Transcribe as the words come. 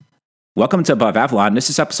Welcome to Above Avalon. This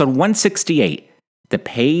is episode 168, the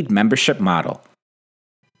paid membership model.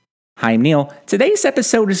 Hi, I'm Neil. Today's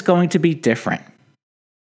episode is going to be different.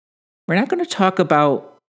 We're not going to talk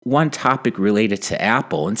about one topic related to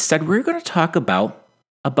Apple. Instead, we're going to talk about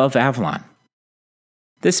Above Avalon.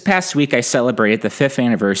 This past week, I celebrated the 5th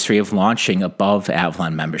anniversary of launching Above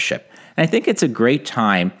Avalon membership. And I think it's a great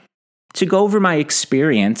time to go over my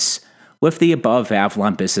experience with the Above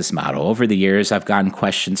Avalon business model. Over the years, I've gotten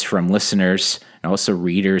questions from listeners and also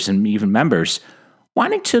readers and even members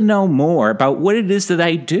wanting to know more about what it is that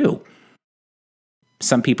I do.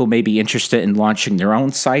 Some people may be interested in launching their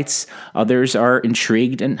own sites. Others are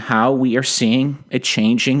intrigued in how we are seeing a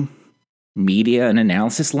changing media and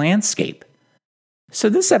analysis landscape. So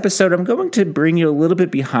this episode, I'm going to bring you a little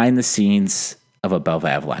bit behind the scenes of Above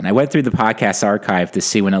Avalon. I went through the podcast archive to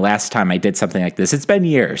see when the last time I did something like this. It's been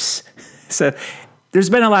years. So there's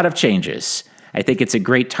been a lot of changes. I think it's a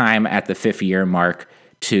great time at the 5th year mark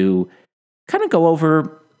to kind of go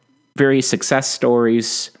over various success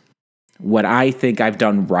stories, what I think I've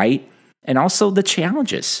done right, and also the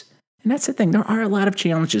challenges. And that's the thing. There are a lot of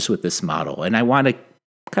challenges with this model, and I want to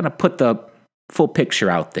kind of put the full picture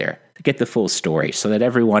out there to get the full story so that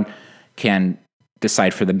everyone can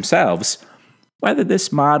decide for themselves whether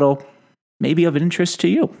this model may be of interest to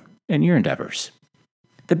you and your endeavors.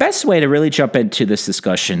 The best way to really jump into this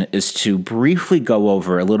discussion is to briefly go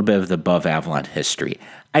over a little bit of the Above Avalon history.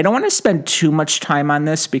 I don't want to spend too much time on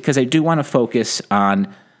this because I do want to focus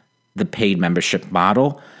on the paid membership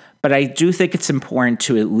model, but I do think it's important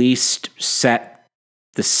to at least set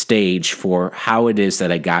the stage for how it is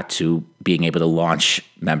that I got to being able to launch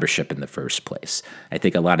membership in the first place. I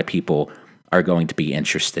think a lot of people are going to be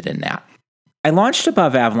interested in that. I launched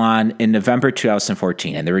Above Avalon in November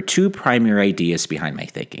 2014, and there were two primary ideas behind my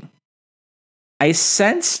thinking. I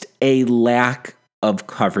sensed a lack of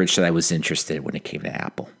coverage that I was interested in when it came to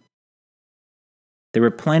Apple. There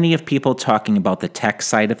were plenty of people talking about the tech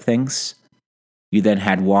side of things. You then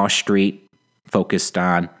had Wall Street focused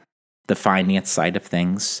on the finance side of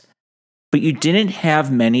things. But you didn't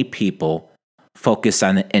have many people focused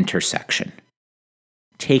on the intersection,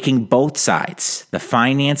 taking both sides, the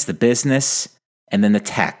finance, the business, and then the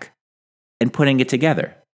tech, and putting it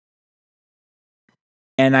together.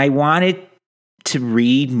 And I wanted to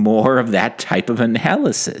read more of that type of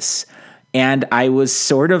analysis. And I was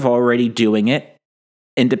sort of already doing it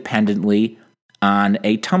independently on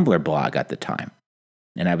a Tumblr blog at the time.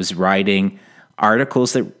 And I was writing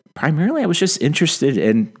articles that primarily I was just interested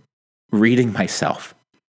in reading myself.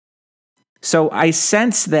 So I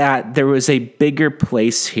sensed that there was a bigger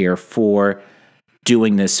place here for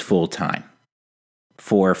doing this full time,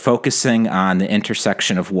 for focusing on the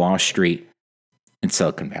intersection of Wall Street and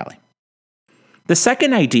Silicon Valley. The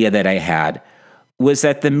second idea that I had was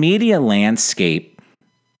that the media landscape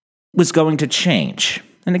was going to change.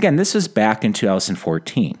 And again, this was back in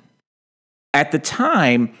 2014. At the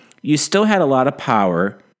time, you still had a lot of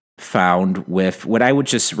power found with what I would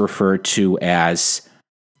just refer to as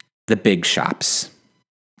the big shops,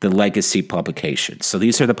 the legacy publications. So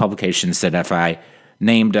these are the publications that if I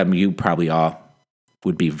named them, you probably all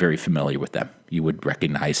would be very familiar with them. You would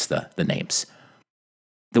recognize the names.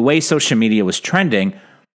 The way social media was trending,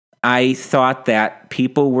 I thought that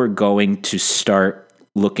people were going to start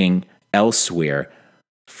looking elsewhere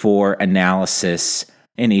for analysis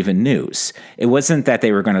and even news. It wasn't that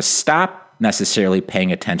they were going to stop necessarily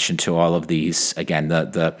paying attention to all of these, again,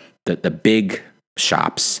 the big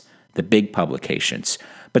shops, the big publications,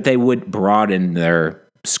 but they would broaden their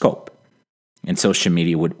scope. And social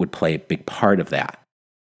media would play a big part of that.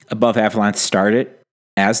 Above Avalon started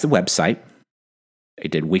as the website. I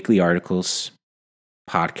did weekly articles,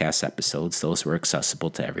 podcast episodes. Those were accessible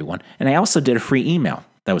to everyone. And I also did a free email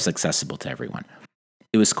that was accessible to everyone.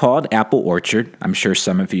 It was called Apple Orchard. I'm sure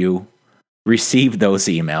some of you received those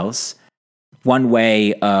emails. One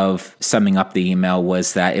way of summing up the email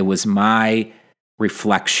was that it was my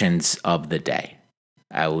reflections of the day.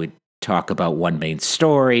 I would talk about one main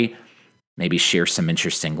story, maybe share some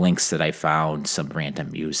interesting links that I found, some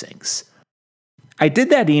random musings. I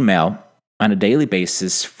did that email on a daily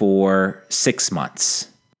basis for 6 months.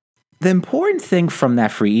 The important thing from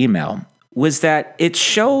that free email was that it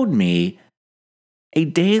showed me a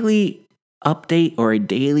daily update or a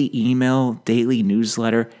daily email, daily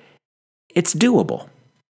newsletter. It's doable.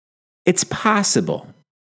 It's possible.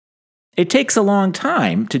 It takes a long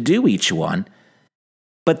time to do each one,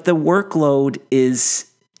 but the workload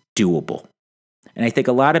is doable. And I think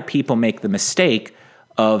a lot of people make the mistake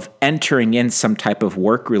of entering in some type of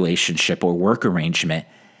work relationship or work arrangement,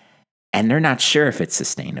 and they're not sure if it's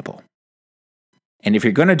sustainable. And if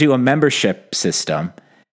you're going to do a membership system,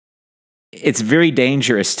 it's very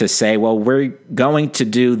dangerous to say, well, we're going to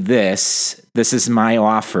do this. This is my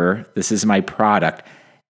offer. This is my product.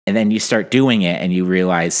 And then you start doing it and you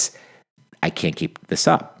realize, I can't keep this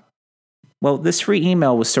up. Well, this free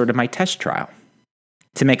email was sort of my test trial.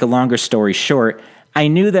 To make a longer story short, I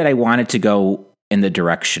knew that I wanted to go in the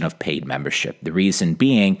direction of paid membership. The reason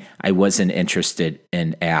being, I wasn't interested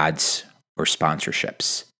in ads or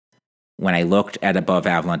sponsorships. When I looked at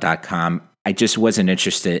AboveAvalon.com, I just wasn't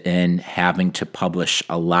interested in having to publish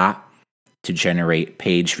a lot to generate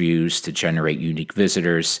page views, to generate unique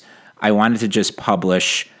visitors. I wanted to just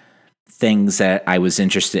publish things that I was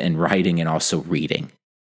interested in writing and also reading.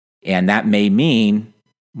 And that may mean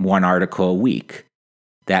one article a week.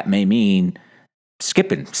 That may mean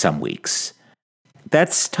skipping some weeks.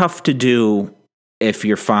 That's tough to do if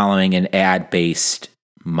you're following an ad-based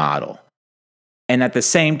model. And at the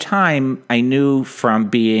same time, I knew from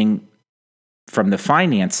being from the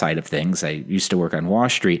finance side of things, I used to work on Wall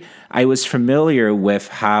Street, I was familiar with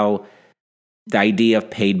how the idea of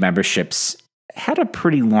paid memberships had a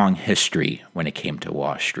pretty long history when it came to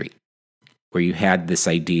Wall Street, where you had this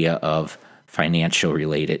idea of financial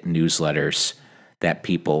related newsletters that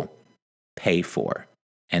people pay for.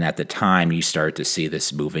 And at the time, you started to see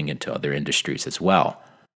this moving into other industries as well.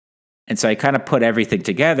 And so I kind of put everything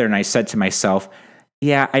together and I said to myself,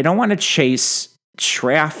 yeah, I don't want to chase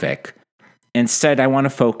traffic. Instead, I want to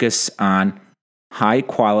focus on high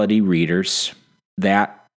quality readers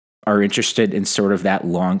that are interested in sort of that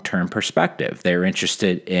long-term perspective. They're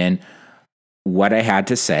interested in what I had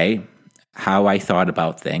to say, how I thought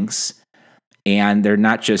about things, and they're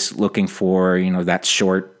not just looking for, that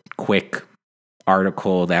short, quick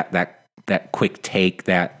article, that quick take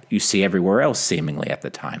that you see everywhere else seemingly at the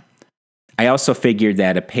time. I also figured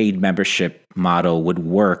that a paid membership model would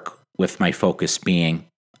work with my focus being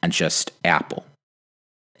on just Apple.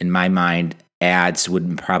 In my mind, ads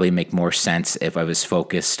would probably make more sense if I was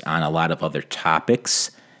focused on a lot of other topics.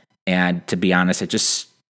 And to be honest,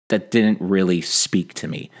 that didn't really speak to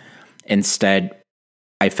me. Instead,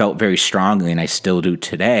 I felt very strongly, and I still do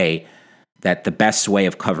today, that the best way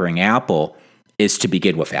of covering Apple is to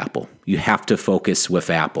begin with Apple. You have to focus with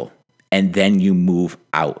Apple, and then you move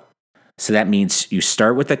out. So that means you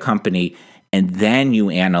start with the company, and then you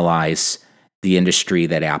analyze the industry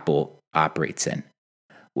that Apple operates in.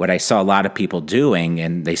 What I saw a lot of people doing,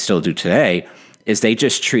 and they still do today, is they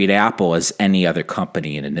just treat Apple as any other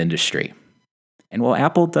company in an industry. And well,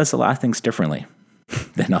 Apple does a lot of things differently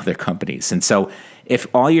than other companies. And so if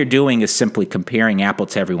all you're doing is simply comparing Apple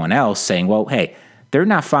to everyone else, saying, well, hey, they're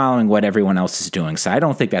not following what everyone else is doing, so I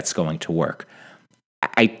don't think that's going to work.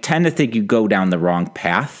 I tend to think you go down the wrong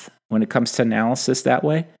path when it comes to analysis that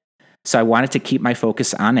way. So I wanted to keep my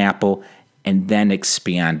focus on Apple and then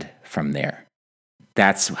expand from there.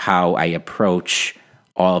 That's how I approach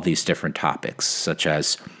all of these different topics, such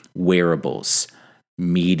as wearables,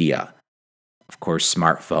 media, of course,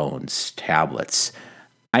 smartphones, tablets.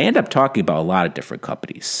 I end up talking about a lot of different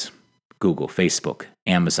companies: Google, Facebook,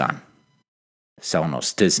 Amazon,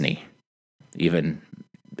 Sonos, Disney, even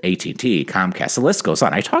AT&T, Comcast. The list goes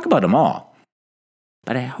on. I talk about them all.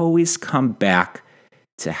 But I always come back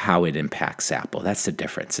to how it impacts Apple. That's the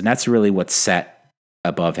difference. And that's really what set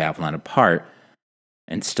Above Avalon apart,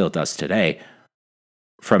 and still does today,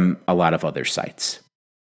 from a lot of other sites.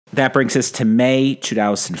 That brings us to May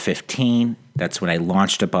 2015. That's when I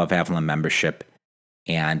launched Above Avalon membership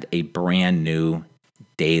and a brand new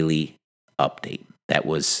daily update that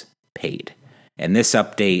was paid. And this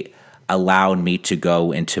update allowed me to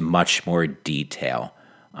go into much more detail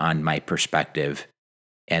on my perspective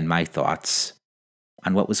and my thoughts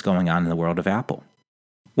on what was going on in the world of Apple.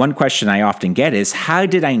 One question I often get is, how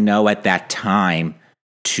did I know at that time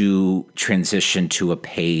to transition to a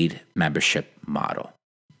paid membership model?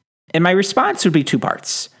 And my response would be two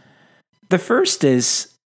parts. The first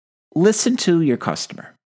is, listen to your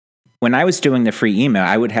customer. When I was doing the free email,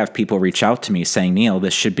 I would have people reach out to me saying, Neil,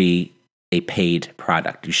 this should be a paid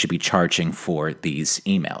product. You should be charging for these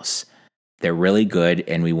emails. They're really good,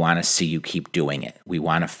 and we want to see you keep doing it. We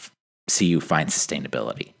want to see you find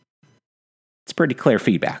sustainability. It's pretty clear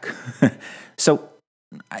feedback. So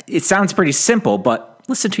it sounds pretty simple, but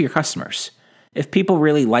listen to your customers. If people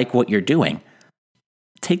really like what you're doing,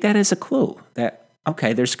 take that as a clue that,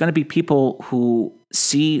 okay, there's going to be people who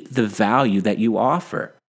see the value that you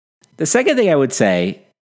offer. The second thing I would say,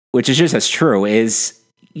 which is just as true, is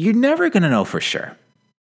you're never going to know for sure.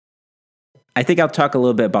 I think I'll talk a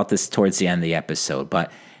little bit about this towards the end of the episode,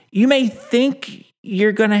 but you may think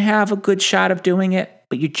you're going to have a good shot of doing it,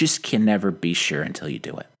 but you just can never be sure until you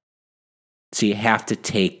do it. So you have to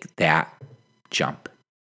take that jump.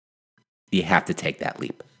 You have to take that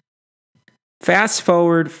leap. Fast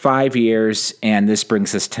forward 5 years, and this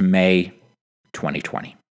brings us to May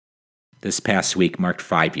 2020. This past week marked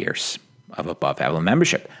 5 years of Above Avalon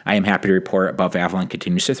membership. I am happy to report Above Avalon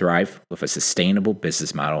continues to thrive with a sustainable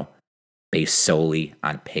business model based solely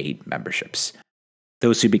on paid memberships.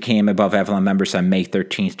 Those who became Above Avalon members on May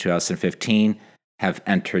 13th, 2015 have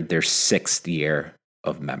entered their 6th year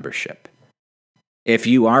of membership. If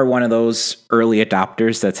you are one of those early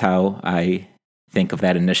adopters, that's how I think of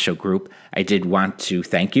that initial group, I did want to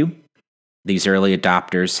thank you. These early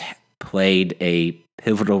adopters played a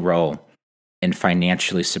pivotal role in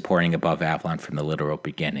financially supporting Above Avalon from the literal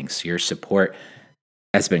beginnings. Your support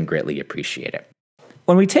has been greatly appreciated.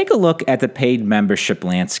 When we take a look at the paid membership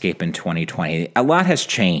landscape in 2020, a lot has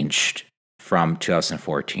changed from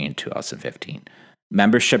 2014 to 2015.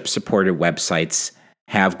 Membership-supported websites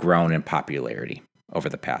have grown in popularity over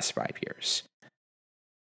the past 5 years.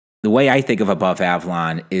 The way I think of Above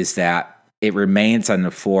Avalon is that it remains on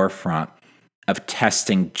the forefront of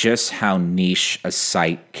testing just how niche a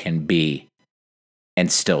site can be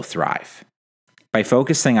and still thrive. By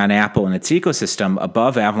focusing on Apple and its ecosystem,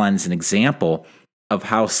 Above Avalon is an example of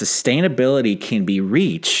how sustainability can be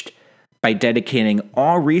reached by dedicating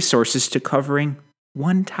all resources to covering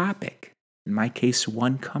one topic, in my case,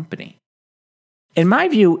 one company. In my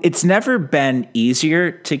view, it's never been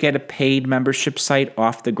easier to get a paid membership site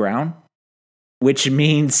off the ground, which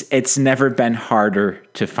means it's never been harder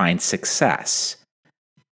to find success.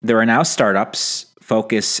 There are now startups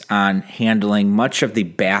focused on handling much of the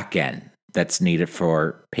back end that's needed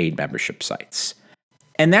for paid membership sites.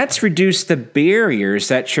 And that's reduced the barriers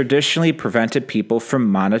that traditionally prevented people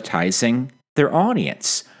from monetizing their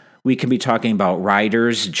audience. We can be talking about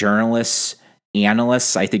writers, journalists,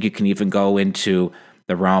 analysts. I think you can even go into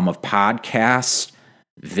the realm of podcasts,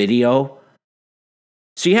 video.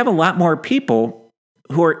 So you have a lot more people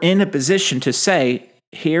who are in a position to say,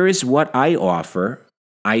 here is what I offer.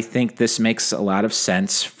 I think this makes a lot of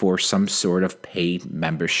sense for some sort of paid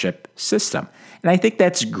membership system. And I think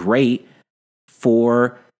that's great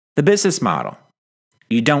for the business model.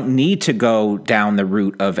 You don't need to go down the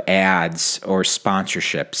route of ads or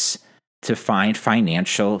sponsorships to find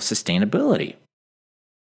financial sustainability.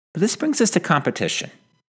 But this brings us to competition.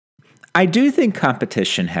 I do think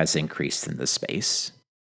competition has increased in this space,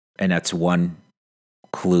 and that's one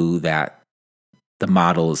clue that the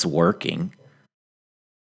model is working.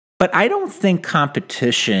 But I don't think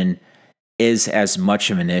competition is as much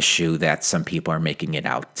of an issue that some people are making it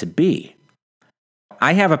out to be.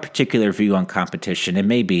 I have a particular view on competition. It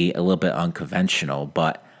may be a little bit unconventional,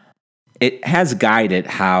 but it has guided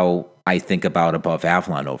how I think about Above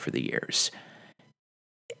Avalon over the years.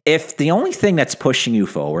 If the only thing that's pushing you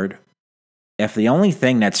forward, if the only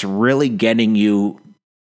thing that's really getting you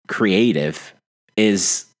creative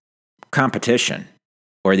is competition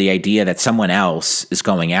or the idea that someone else is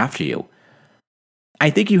going after you, I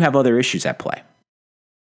think you have other issues at play.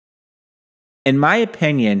 In my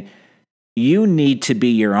opinion, you need to be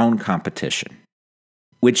your own competition,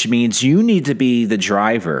 which means you need to be the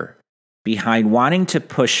driver behind wanting to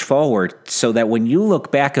push forward so that when you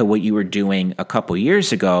look back at what you were doing a couple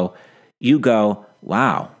years ago, you go,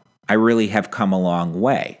 wow, I really have come a long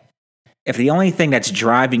way. If the only thing that's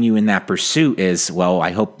driving you in that pursuit is, well,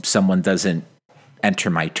 I hope someone doesn't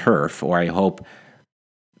enter my turf, or I hope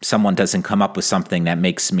someone doesn't come up with something that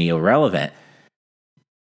makes me irrelevant,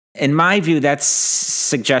 in my view, that's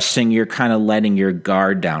suggesting you're kind of letting your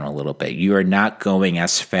guard down a little bit. You are not going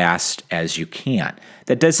as fast as you can.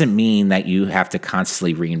 That doesn't mean that you have to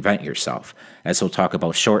constantly reinvent yourself. As we'll talk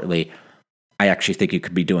about shortly, I actually think you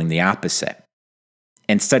could be doing the opposite.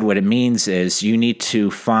 Instead, what it means is you need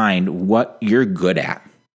to find what you're good at.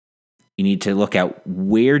 You need to look at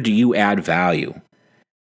where do you add value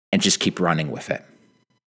and just keep running with it.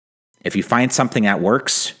 If you find something that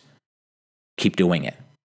works, keep doing it,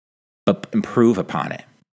 but improve upon it.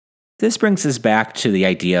 This brings us back to the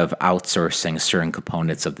idea of outsourcing certain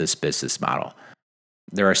components of this business model.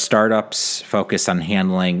 There are startups focused on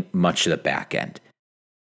handling much of the back end.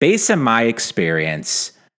 Based on my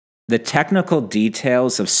experience, the technical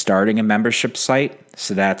details of starting a membership site,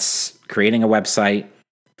 so that's creating a website,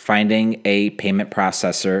 finding a payment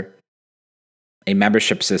processor, a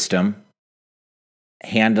membership system,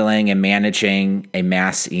 handling and managing a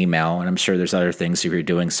mass email, and I'm sure there's other things if you're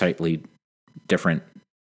doing slightly different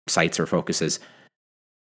sites or focuses.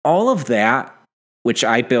 All of that, which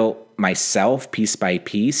I built myself piece by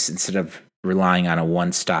piece instead of relying on a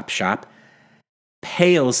one-stop shop,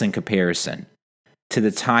 pales in comparison to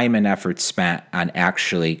the time and effort spent on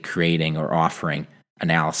actually creating or offering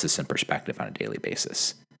analysis and perspective on a daily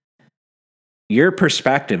basis. Your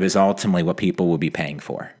perspective is ultimately what people will be paying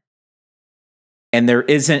for. And there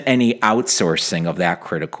isn't any outsourcing of that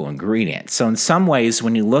critical ingredient. So in some ways,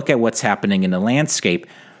 when you look at what's happening in the landscape,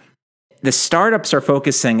 the startups are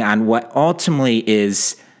focusing on what ultimately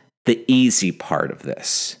is the easy part of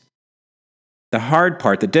this. The hard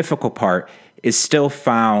part, the difficult part, is still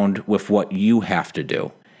found with what you have to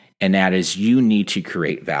do, and that is you need to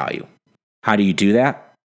create value. How do you do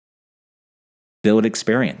that? Build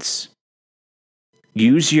experience.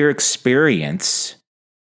 Use your experience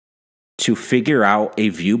to figure out a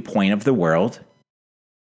viewpoint of the world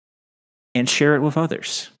and share it with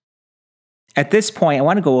others. At this point, I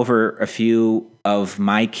want to go over a few of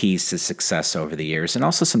my keys to success over the years and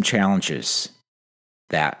also some challenges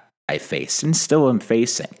that I faced and still am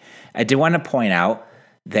facing. I do want to point out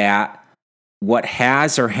that what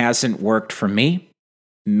has or hasn't worked for me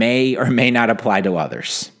may or may not apply to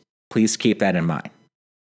others. Please keep that in mind.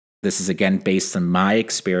 This is, again, based on my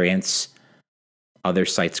experience. Other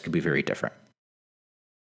sites could be very different.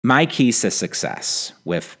 My keys to success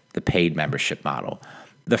with the paid membership model.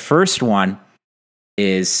 The first one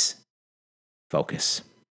is focus.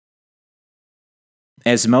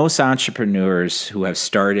 As most entrepreneurs who have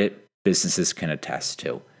started businesses can attest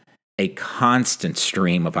to, a constant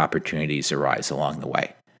stream of opportunities arise along the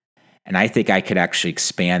way. And I think I could actually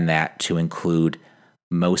expand that to include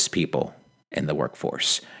most people in the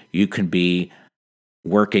workforce. You can be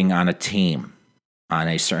working on a team, on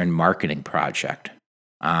a certain marketing project,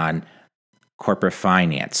 on corporate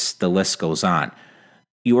finance, the list goes on.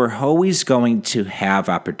 You are always going to have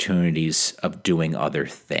opportunities of doing other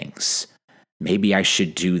things. Maybe I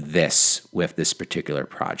should do this with this particular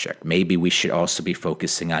project. Maybe we should also be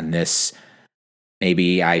focusing on this.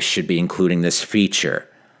 Maybe I should be including this feature.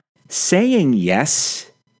 Saying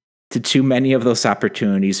yes to too many of those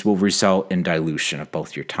opportunities will result in dilution of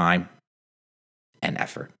both your time and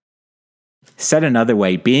effort. Said another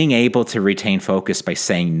way, being able to retain focus by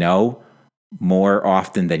saying no more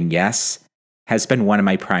often than yes has been one of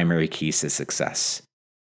my primary keys to success.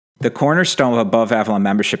 The cornerstone of Above Avalon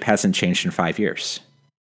membership hasn't changed in 5 years.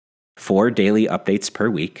 4 daily updates per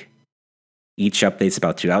week. Each update's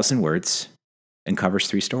about 2,000 words and covers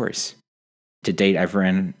 3 stories. To date, I've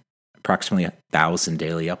run approximately 1,000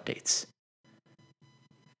 daily updates.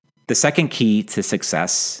 The second key to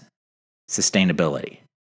success, sustainability.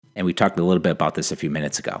 And we talked a little bit about this a few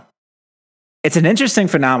minutes ago. It's an interesting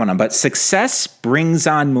phenomenon, but success brings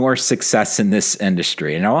on more success in this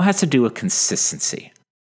industry, and it all has to do with consistency.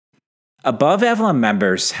 Above Avalon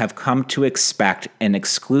members have come to expect an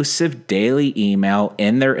exclusive daily email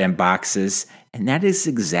in their inboxes, and that is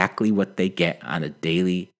exactly what they get on a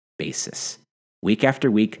daily basis, week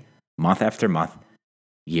after week, month after month,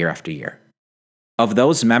 year after year. Of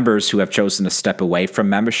those members who have chosen to step away from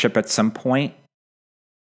membership at some point,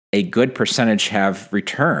 a good percentage have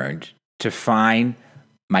returned to find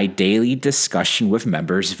my daily discussion with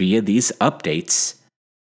members via these updates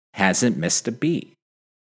hasn't missed a beat.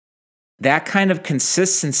 That kind of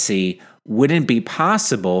consistency wouldn't be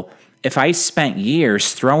possible if I spent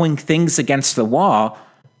years throwing things against the wall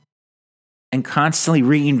and constantly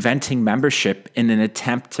reinventing membership in an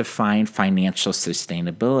attempt to find financial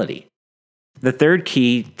sustainability. The third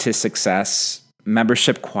key to success,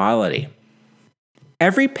 membership quality.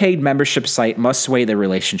 Every paid membership site must weigh the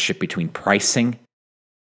relationship between pricing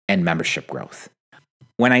and membership growth.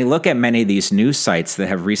 When I look at many of these new sites that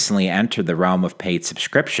have recently entered the realm of paid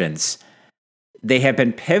subscriptions, they have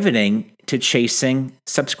been pivoting to chasing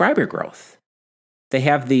subscriber growth. They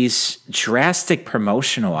have these drastic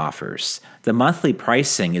promotional offers. The monthly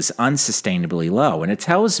pricing is unsustainably low, and it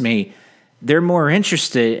tells me they're more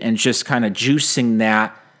interested in just kind of juicing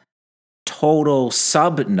that total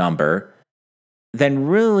sub number than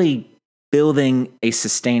really building a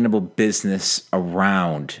sustainable business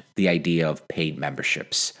around the idea of paid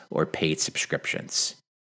memberships or paid subscriptions.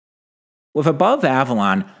 With Above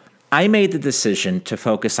Avalon, I made the decision to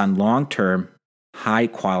focus on long-term,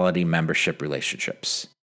 high-quality membership relationships.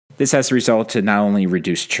 This has resulted in not only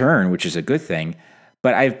reduced churn, which is a good thing,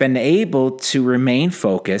 but I've been able to remain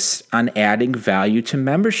focused on adding value to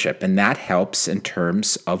membership, and that helps in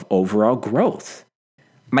terms of overall growth.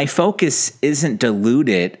 My focus isn't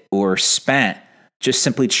diluted or spent just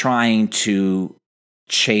simply trying to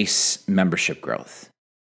chase membership growth.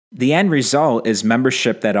 The end result is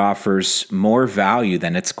membership that offers more value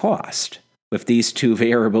than its cost, with these two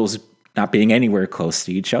variables not being anywhere close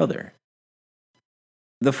to each other.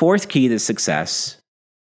 The fourth key to success,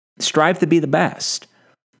 strive to be the best.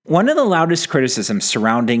 One of the loudest criticisms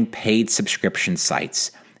surrounding paid subscription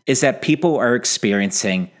sites is that people are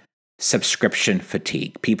experiencing subscription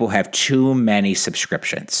fatigue. People have too many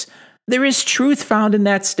subscriptions. There is truth found in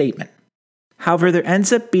that statement. However, there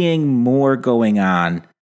ends up being more going on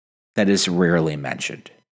that is rarely mentioned.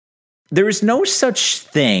 There is no such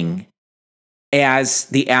thing as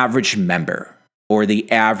the average member or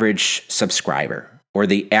the average subscriber or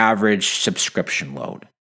the average subscription load.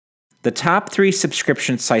 The top 3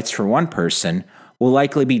 subscription sites for one person will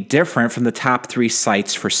likely be different from the top 3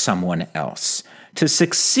 sites for someone else. To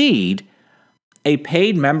succeed, a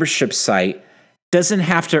paid membership site doesn't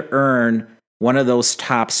have to earn one of those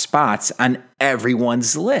top spots on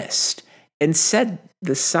everyone's list. Instead,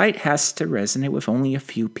 the site has to resonate with only a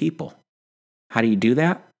few people. How do you do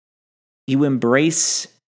that? You embrace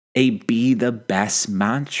a be the best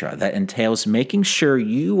mantra that entails making sure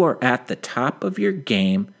you are at the top of your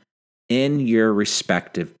game in your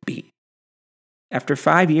respective beat. After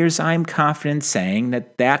 5 years, I'm confident saying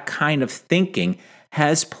that that kind of thinking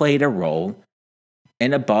has played a role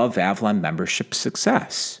in Above Avalon membership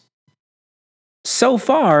success. So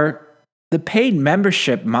far, the paid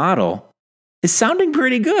membership model is sounding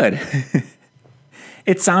pretty good.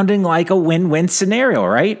 It's sounding like a win-win scenario,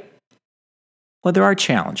 right? Well, there are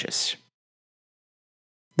challenges.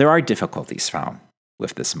 There are difficulties found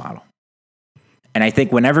with this model. And I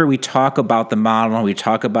think whenever we talk about the model and we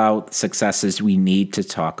talk about successes, we need to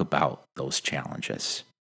talk about those challenges.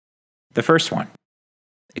 The first one,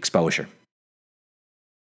 exposure.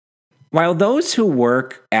 While those who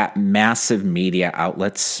work at massive media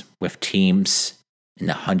outlets with teams in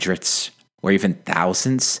the hundreds or even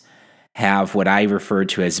thousands have what I refer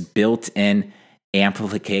to as built-in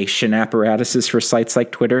amplification apparatuses for sites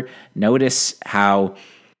like Twitter, notice how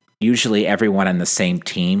usually everyone on the same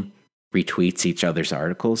team retweets each other's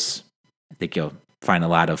articles. I think you'll find a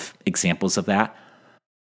lot of examples of that.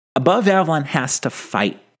 Above Avalon has to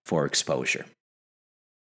fight for exposure.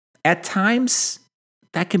 At times,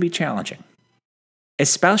 that can be challenging,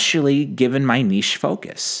 especially given my niche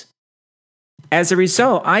focus. As a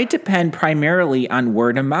result, I depend primarily on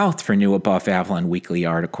word of mouth for new Above Avalon weekly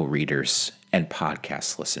article readers and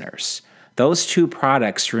podcast listeners. Those 2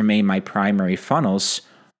 products remain my primary funnels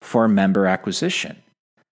for member acquisition.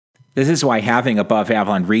 This is why having Above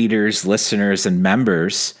Avalon readers, listeners, and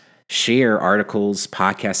members share articles,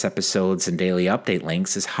 podcast episodes, and daily update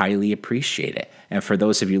links is highly appreciated. And for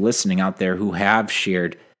those of you listening out there who have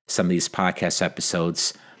shared some of these podcast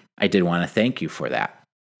episodes, I did want to thank you for that.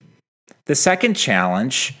 The second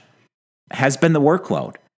challenge has been the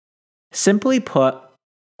workload. Simply put,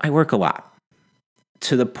 I work a lot,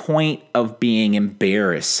 to the point of being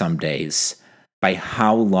embarrassed some days by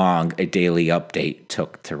how long a daily update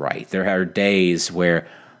took to write. There are days where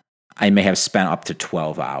I may have spent up to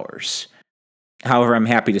 12 hours. However, I'm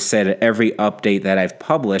happy to say that every update that I've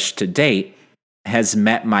published to date has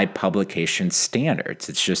met my publication standards.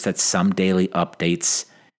 It's just that some daily updates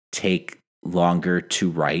take longer to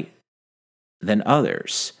write than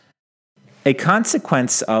others. A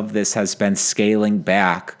consequence of this has been scaling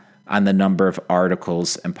back on the number of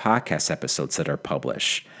articles and podcast episodes that are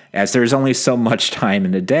published, as there's only so much time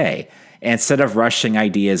in a day. Instead of rushing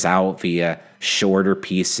ideas out via shorter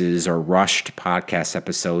pieces or rushed podcast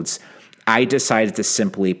episodes, I decided to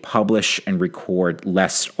simply publish and record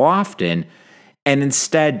less often and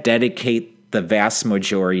instead dedicate the vast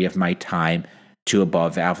majority of my time to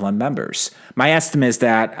Above Avalon members. My estimate is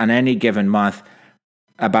that on any given month,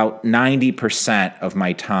 about 90% of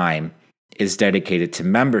my time is dedicated to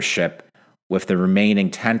membership, with the remaining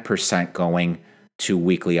 10% going to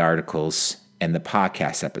weekly articles and the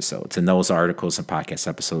podcast episodes. And those articles and podcast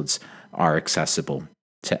episodes are accessible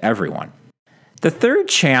to everyone. The third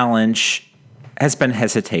challenge has been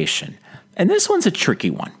hesitation. And this one's a tricky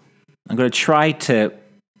one. I'm going to try to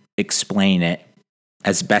explain it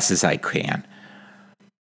as best as I can.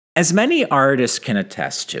 As many artists can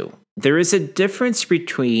attest to, there is a difference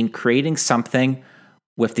between creating something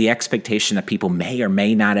with the expectation that people may or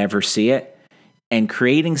may not ever see it and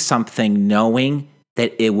creating something knowing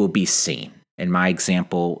that it will be seen. In my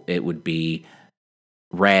example, it would be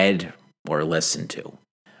read or listened to.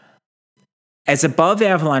 As Above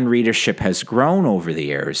Avalon readership has grown over the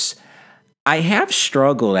years, I have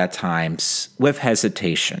struggled at times with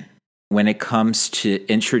hesitation when it comes to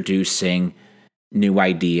introducing new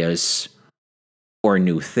ideas or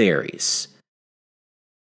new theories.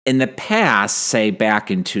 In the past, say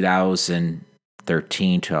back in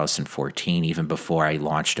 2013, 2014, even before I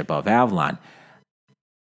launched Above Avalon,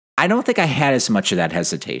 I don't think I had as much of that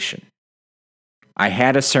hesitation. I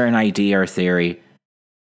had a certain idea or theory.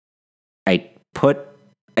 I put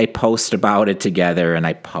a post about it together and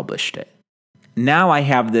I published it. Now I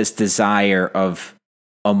have this desire of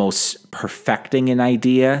almost perfecting an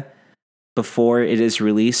idea before it is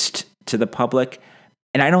released to the public.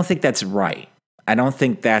 And I don't think that's right. I don't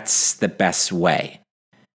think that's the best way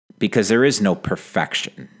because there is no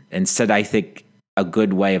perfection. Instead, I think a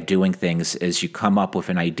good way of doing things is you come up with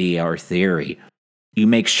an idea or theory. You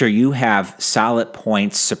make sure you have solid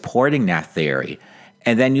points supporting that theory.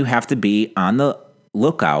 And then you have to be on the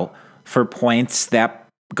lookout for points that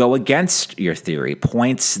go against your theory,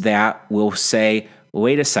 points that will say,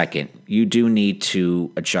 wait a second, you do need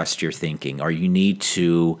to adjust your thinking, or you need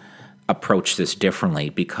to approach this differently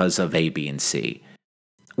because of A, B, and C.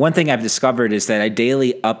 One thing I've discovered is that a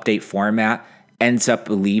daily update format ends up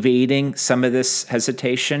alleviating some of this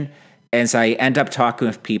hesitation as I end up talking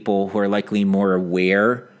with people who are likely more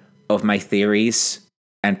aware of my theories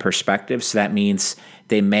and perspectives. So that means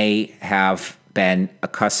they may have been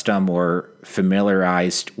accustomed or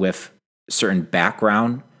familiarized with certain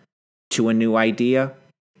background to a new idea.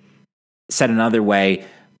 Said another way,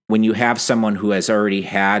 when you have someone who has already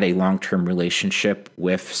had a long-term relationship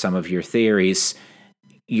with some of your theories,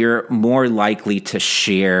 you're more likely to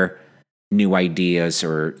share new ideas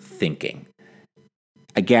or thinking.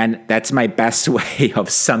 Again, that's my best way of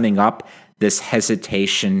summing up this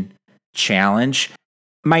hesitation challenge.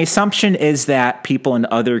 My assumption is that people in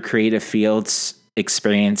other creative fields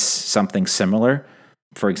experience something similar.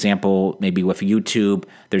 For example, maybe with YouTube,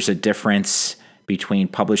 there's a difference between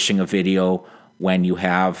publishing a video when you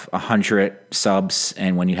have 100 subs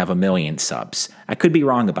and when you have 1 million subs. I could be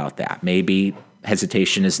wrong about that. Maybe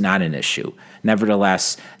hesitation is not an issue.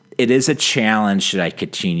 Nevertheless, it is a challenge that I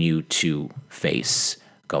continue to face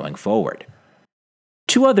going forward.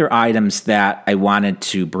 2 other items that I wanted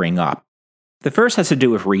to bring up. The first has to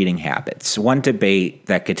do with reading habits. One debate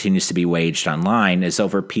that continues to be waged online is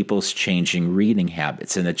over people's changing reading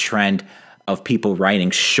habits and the trend of people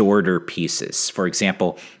writing shorter pieces. For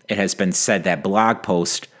example, it has been said that blog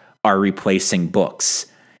posts are replacing books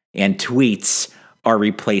and tweets are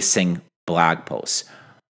replacing blog posts.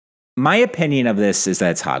 My opinion of this is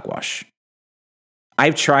that it's hogwash.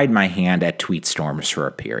 I've tried my hand at tweet storms for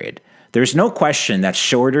a period. There's no question that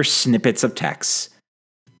shorter snippets of text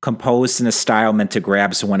composed in a style meant to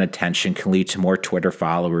grab someone's attention can lead to more Twitter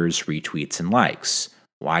followers, retweets, and likes.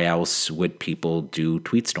 Why else would people do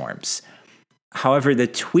tweet storms? However, the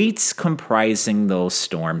tweets comprising those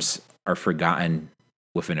storms are forgotten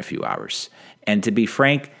within a few hours. And to be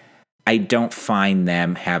frank, I don't find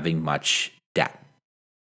them having much depth.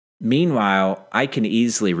 Meanwhile, I can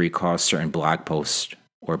easily recall certain blog posts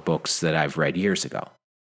or books that I've read years ago.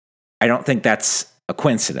 I don't think that's a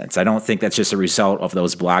coincidence. I don't think that's just a result of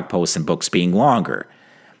those blog posts and books being longer.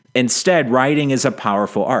 Instead, writing is a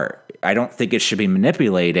powerful art. I don't think it should be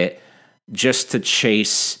manipulated just to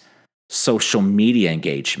chase social media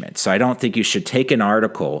engagement. So I don't think you should take an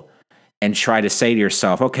article and try to say to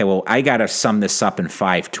yourself, okay, well, I got to sum this up in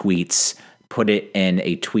 5 tweets, put it in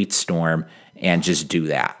a tweet storm, and just do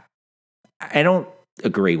that. I don't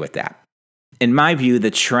agree with that. In my view,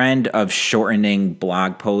 the trend of shortening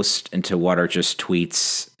blog posts into what are just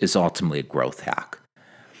tweets is ultimately a growth hack.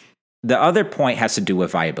 The other point has to do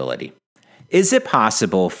with viability. Is it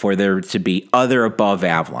possible for there to be other above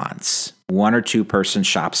Avalons, 1 or 2 person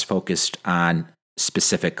shops focused on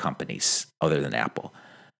specific companies other than Apple?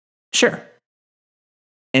 Sure.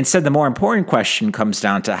 Instead, the more important question comes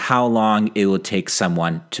down to how long it will take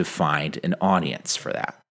someone to find an audience for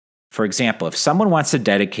that. For example, if someone wants to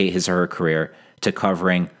dedicate his or her career to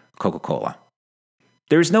covering Coca-Cola,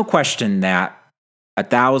 there's no question that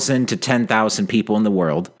 1,000 to 10,000 people in the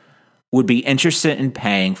world would be interested in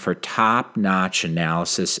paying for top-notch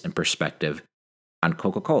analysis and perspective on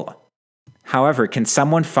Coca-Cola. However, can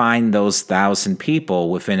someone find those 1,000 people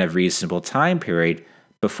within a reasonable time period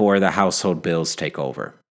before the household bills take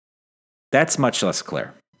over? That's much less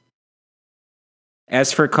clear.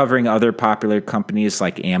 As for covering other popular companies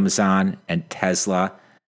like Amazon and Tesla,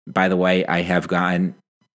 by the way, I have gotten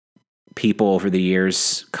people over the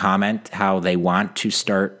years comment how they want to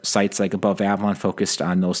start sites like Above Avalon focused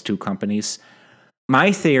on those 2 companies.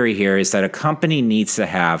 My theory here is that a company needs to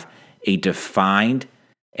have a defined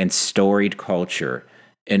and storied culture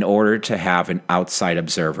in order to have an outside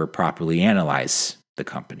observer properly analyze the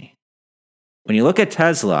company. When you look at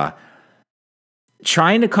Tesla,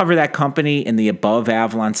 trying to cover that company in the Above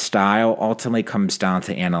Avalon style ultimately comes down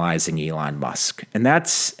to analyzing Elon Musk, and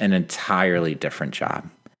that's an entirely different job.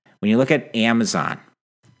 When you look at Amazon,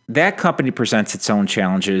 that company presents its own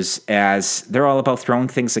challenges as they're all about throwing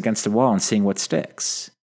things against the wall and seeing what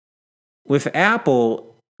sticks. With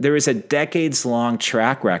Apple, There is a decades-long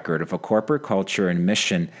track record of a corporate culture and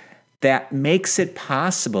mission that makes it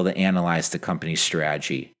possible to analyze the company's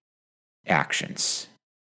strategy, actions,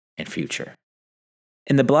 and future.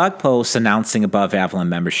 In the blog post announcing Above Avalon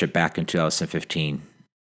membership back in 2015,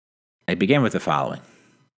 I began with the following.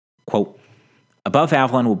 Quote, Above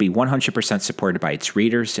Avalon will be 100% supported by its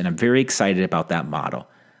readers, and I'm very excited about that model.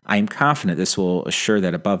 I am confident this will assure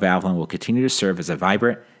that Above Avalon will continue to serve as a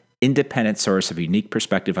vibrant, independent source of unique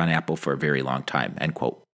perspective on Apple for a very long time, end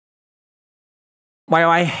quote. While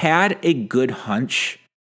I had a good hunch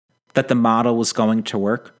that the model was going to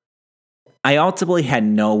work, I ultimately had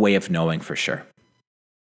no way of knowing for sure.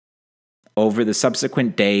 Over the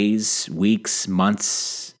subsequent days, weeks,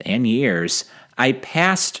 months, and years, I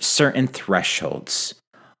passed certain thresholds,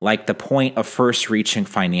 like the point of first reaching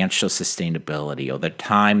financial sustainability or the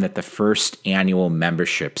time that the first annual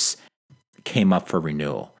memberships came up for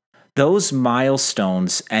renewal. Those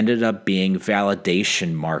milestones ended up being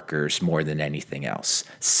validation markers more than anything else,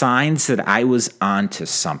 signs that I was onto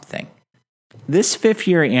something. This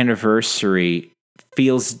 5th-year anniversary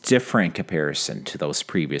feels different in comparison to those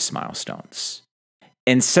previous milestones.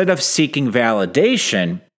 Instead of seeking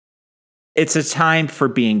validation, it's a time for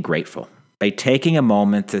being grateful by taking a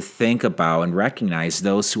moment to think about and recognize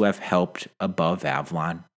those who have helped Above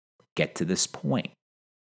Avalon get to this point.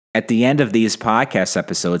 At the end of these podcast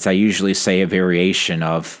episodes, I usually say a variation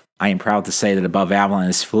of, I am proud to say that Above Avalon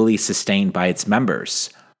is fully sustained by its members.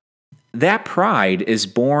 That pride is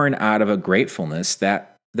born out of a gratefulness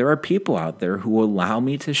that there are people out there who allow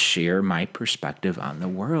me to share my perspective on the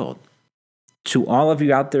world. To all of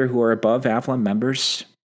you out there who are Above Avalon members,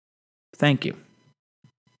 thank you.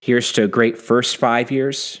 Here's to a great first 5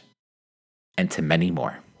 years and to many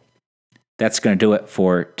more. That's going to do it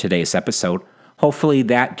for today's episode. Hopefully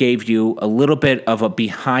that gave you a little bit of a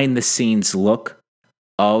behind-the-scenes look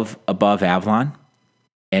of Above Avalon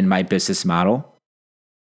and my business model.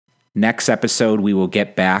 Next episode, we will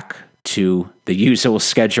get back to the usual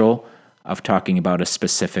schedule of talking about a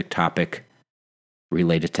specific topic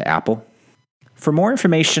related to Apple. For more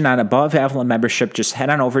information on Above Avalon membership, just head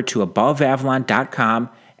on over to aboveavalon.com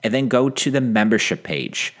and then go to the membership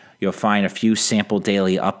page. You'll find a few sample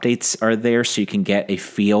daily updates are there so you can get a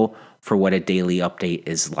feel for what a daily update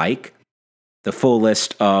is like. The full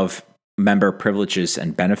list of member privileges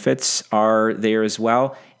and benefits are there as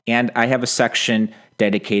well. And I have a section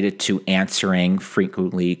dedicated to answering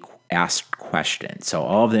frequently asked questions. So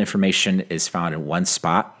all of the information is found in one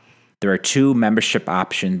spot. There are 2 membership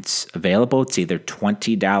options available. It's either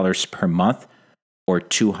 $20 per month or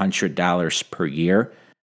 $200 per year.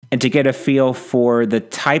 And to get a feel for the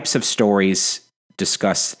types of stories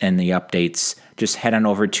discussed in the updates, just head on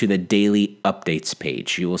over to the daily updates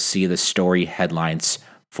page. You will see the story headlines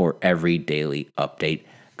for every daily update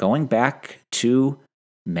going back to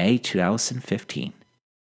May 2015.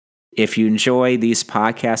 If you enjoy these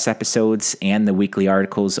podcast episodes and the weekly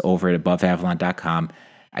articles over at aboveavalon.com,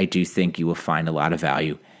 I do think you will find a lot of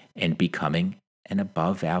value in becoming an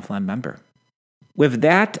Above Avalon member. With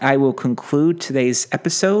that, I will conclude today's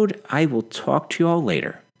episode. I will talk to you all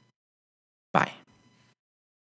later.